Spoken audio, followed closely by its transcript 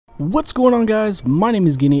What's going on, guys? My name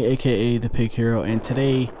is Guinea, aka the Pig Hero, and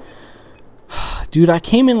today, dude, I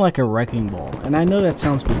came in like a wrecking ball. And I know that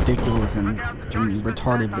sounds ridiculous and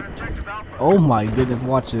retarded, but oh my goodness,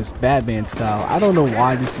 watch this, Batman style. I don't know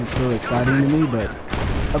why this is so exciting to me, but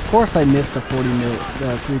of course I missed the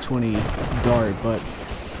 320 dart, but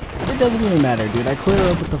it doesn't even matter, dude. I clear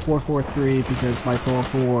up with the 443 because my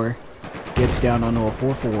 4-4 gets down on all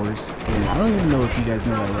 4-4s, and I don't even know if you guys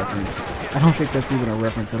know that reference. I don't think that's even a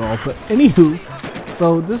reference at all, but anywho,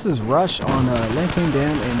 so this is Rush on Lancome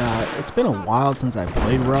Dam, and it's been a while since I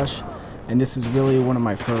played Rush, and this is really one of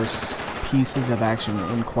my first pieces of action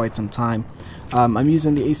in quite some time. I'm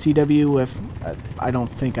using the ACW with, I don't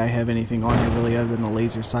think I have anything on here really other than a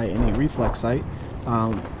laser sight and a reflex sight.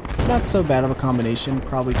 Not so bad of a combination,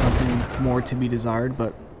 probably something more to be desired,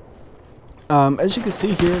 but as you can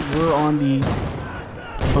see here, we're on the,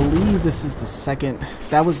 I believe this is the second,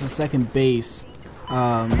 that was the second base.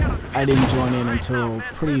 I didn't join in until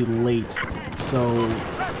pretty late, so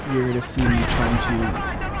you're going to see me trying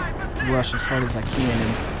to rush as hard as I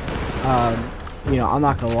can, and, you know, I'm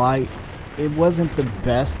not going to lie, it wasn't the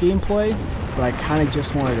best gameplay, but I kind of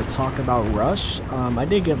just wanted to talk about Rush. I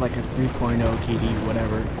did get like a 3.0 KD,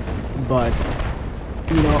 whatever, but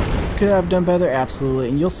you know, could I have done better? Absolutely,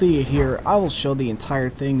 and you'll see it here. I will show the entire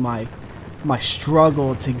thing. My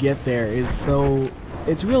struggle to get there is so,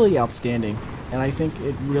 it's really outstanding, and I think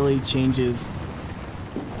it really changes.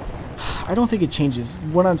 I don't think it changes.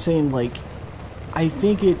 What I'm saying, like, I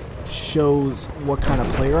think it shows what kind of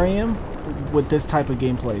player I am with this type of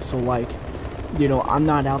gameplay. So, like, you know, I'm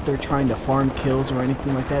not out there trying to farm kills or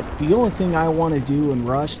anything like that. The only thing I want to do in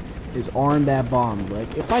Rush is arm that bomb.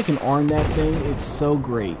 Like, if I can arm that thing, it's so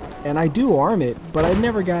great. And I do arm it, but I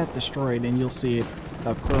never got destroyed, and you'll see it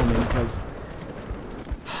up closely because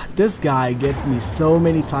this guy gets me so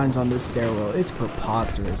many times on this stairwell. It's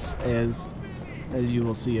preposterous, as you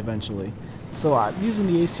will see eventually. So I'm using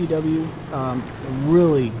the ACW,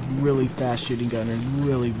 really fast shooting gun, and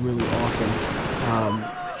really awesome.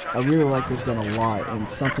 I really like this gun a lot, and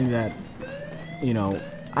something that, you know,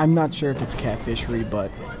 I'm not sure if it's catfishery, but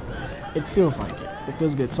it feels like it. It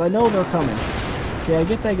feels good. So I know they're coming. Okay, I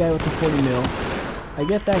get that guy with the 40 mil. I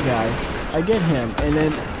get that guy. I get him. And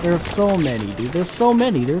then there's so many, dude. There's so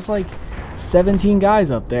many. There's like 17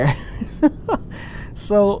 guys up there.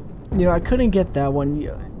 So, you know, I couldn't get that one.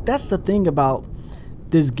 That's the thing about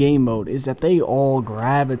this game mode, is that they all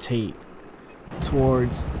gravitate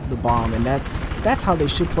towards the bomb. And that's how they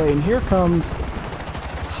should play. And here comes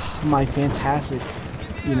my fantastic,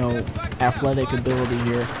 you know, athletic ability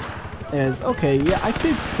here. As, okay, yeah, I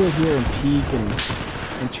could sit here and peek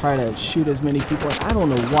and try to shoot as many people. I don't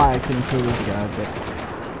know why I couldn't kill this guy,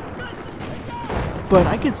 but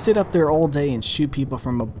I could sit up there all day and shoot people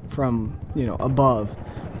from you know, above,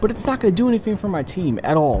 but it's not going to do anything for my team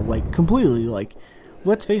at all, like, completely. Like,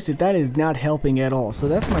 let's face it, that is not helping at all. So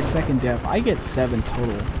that's my second death. I get 7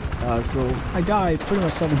 total, so I died pretty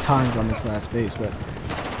much 7 times on this last base. But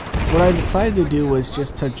what I decided to do was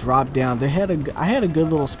just to drop down. I had a good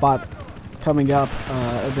little spot coming up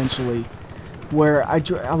eventually, where I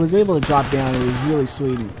was able to drop down. It was really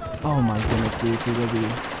sweet. And, oh my goodness, the ACW.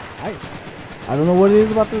 I don't know what it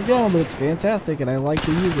is about this gun, but it's fantastic, and I like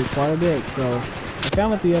to use it quite a bit. So I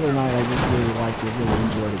found it the other night. I just really liked it, really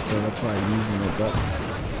enjoyed it. So that's why I'm using it. But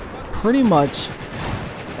pretty much,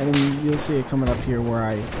 and then you'll see it coming up here where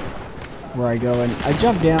I go, and I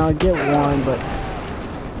jump down, get one, but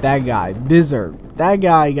that guy, Bizzard, that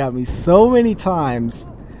guy got me so many times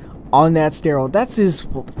on that stairwell. That's his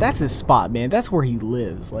spot, man. That's where he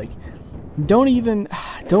lives. Like, don't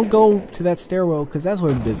go to that stairwell, because that's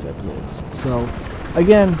where Bizzard lives. So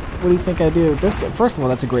again, what do you think I do? This, first of all,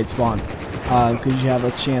 that's a great spawn, because you have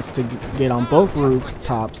a chance to get on both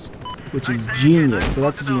rooftops, which is genius. So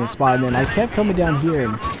that's a genius spot. And then I kept coming down here,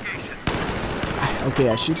 and okay,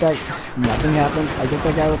 I shoot that, nothing happens. I get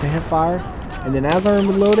that guy with the hip fire. And then as I'm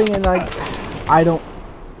reloading, and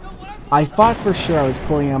I thought for sure I was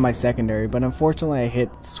pulling out my secondary, but unfortunately I hit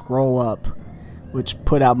scroll up, which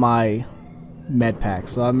put out my med pack.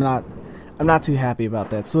 So I'm not too happy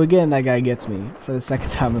about that. So again, that guy gets me for the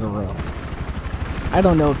second time in a row. I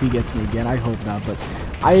don't know if he gets me again. I hope not, but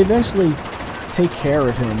I eventually take care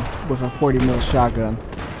of him with a 40 mil shotgun,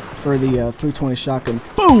 or the 320 shotgun.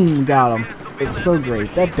 Boom, got him. It's so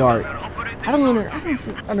great. That dart. I don't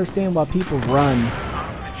understand why people run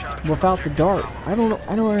without the dart. I don't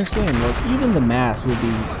understand. Like, even the mass would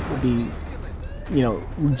be, you know,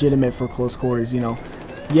 legitimate for close quarters. You know,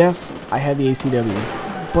 yes, I had the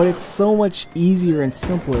ACW, but it's so much easier and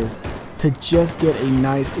simpler to just get a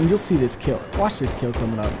nice, and you'll see this kill. Watch this kill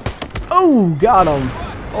coming up. Oh, got him.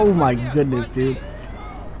 Oh my goodness, dude.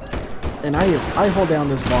 And I hold down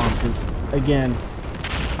this bomb because, again,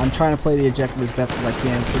 I'm trying to play the objective as best as I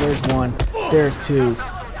can. So there's one, there's two,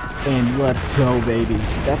 and let's go, baby.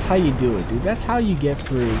 That's how you do it, dude. That's how you get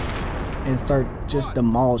through and start just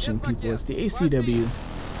demolishing people. It's the ACW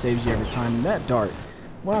saves you every time. And that dart,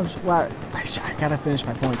 I gotta finish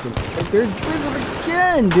my points. And there's Blizzard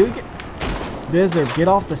again, dude. Blizzard, get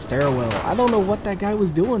off the stairwell. I don't know what that guy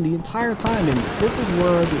was doing the entire time, and this is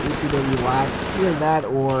where the ACW lacks. Either that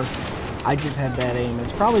or I just have bad aim.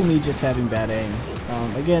 It's probably me just having bad aim.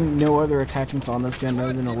 Again, no other attachments on this gun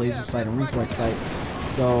other than a laser sight and reflex sight.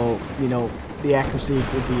 So, you know, the accuracy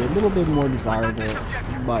could be a little bit more desirable,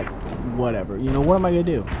 but whatever. You know, what am I going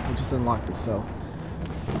to do? I just unlocked it, so.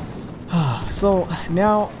 So,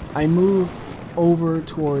 now I move over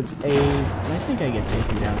towards A, and I think I get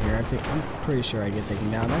taken down here. I'm pretty sure I get taken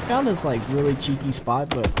down. And I found this, like, really cheeky spot,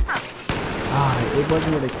 but it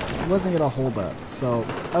wasn't gonna hold up. So,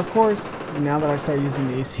 of course, now that I start using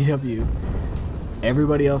the ACW,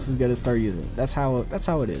 everybody else is gonna start using it. That's how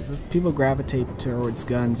it is. People gravitate towards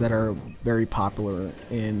guns that are very popular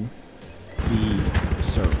in the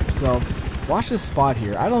server. So, watch this spot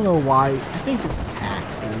here. I don't know why. I think this is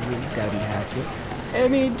hacks. It's gotta be hacks, but I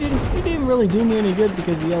mean, it didn't really do me any good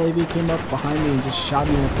because the LAV came up behind me and just shot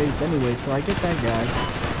me in the face anyway. So I get that guy.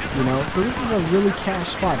 You know, so this is a really cash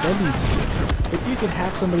spot. That'd be sick. If you could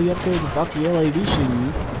have somebody up there without the LAV shooting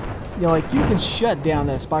you. You know, like, you can shut down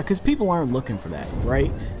that spot because people aren't looking for that,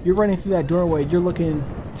 right? You're running through that doorway, you're looking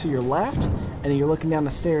to your left, and then you're looking down the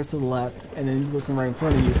stairs to the left, and then you're looking right in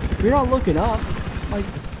front of you. You're not looking up. Like,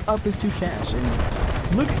 up is too cash.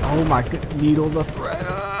 And look, oh my god, needle the thread.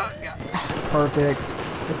 Perfect.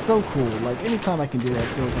 It's so cool. Like, anytime I can do that, it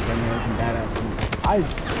feels like I'm American badass. And I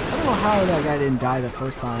don't know how that guy didn't die the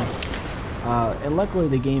first time. And luckily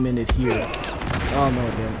the game ended here. Oh no,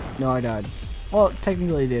 it didn't. No, I died. Well,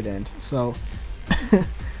 technically it did end. So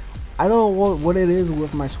I don't know what it is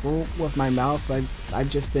with my scroll, with my mouse. I've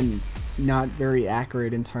just been not very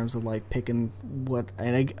accurate in terms of like picking what.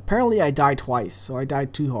 And apparently I died twice, so I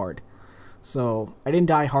died too hard. So I didn't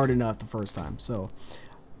die hard enough the first time. So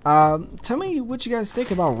tell me what you guys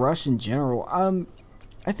think about Rush in general.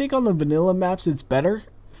 I think on the vanilla maps it's better.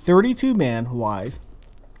 32 man wise.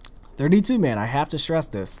 32 man, I have to stress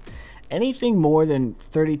this. Anything more than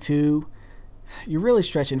 32, you're really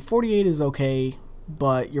stretching. 48 is okay,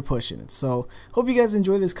 but you're pushing it. So hope you guys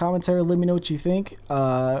enjoy this commentary. Let me know what you think,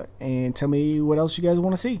 and tell me what else you guys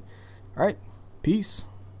want to see. Alright, peace.